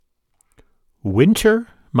Winter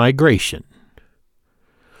migration.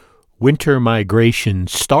 Winter migration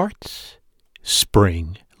starts,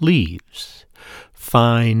 spring leaves.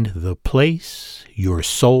 Find the place your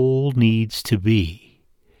soul needs to be.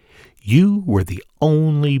 You were the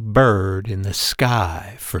only bird in the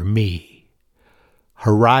sky for me.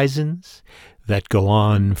 Horizons that go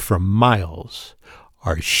on for miles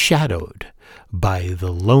are shadowed by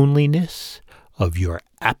the loneliness of your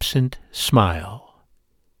absent smile.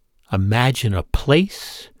 Imagine a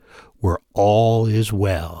place where all is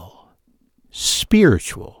well,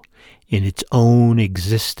 spiritual in its own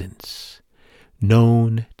existence,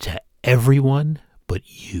 known to everyone but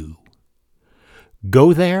you.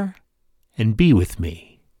 Go there and be with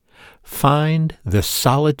me. Find the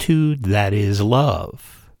solitude that is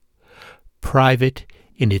love, private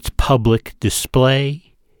in its public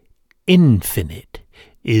display. Infinite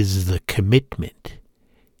is the commitment,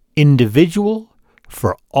 individual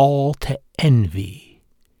for all to envy.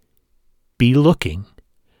 Be looking.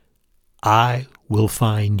 I will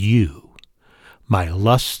find you. My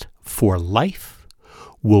lust for life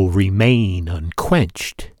will remain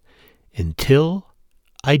unquenched until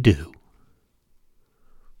I do.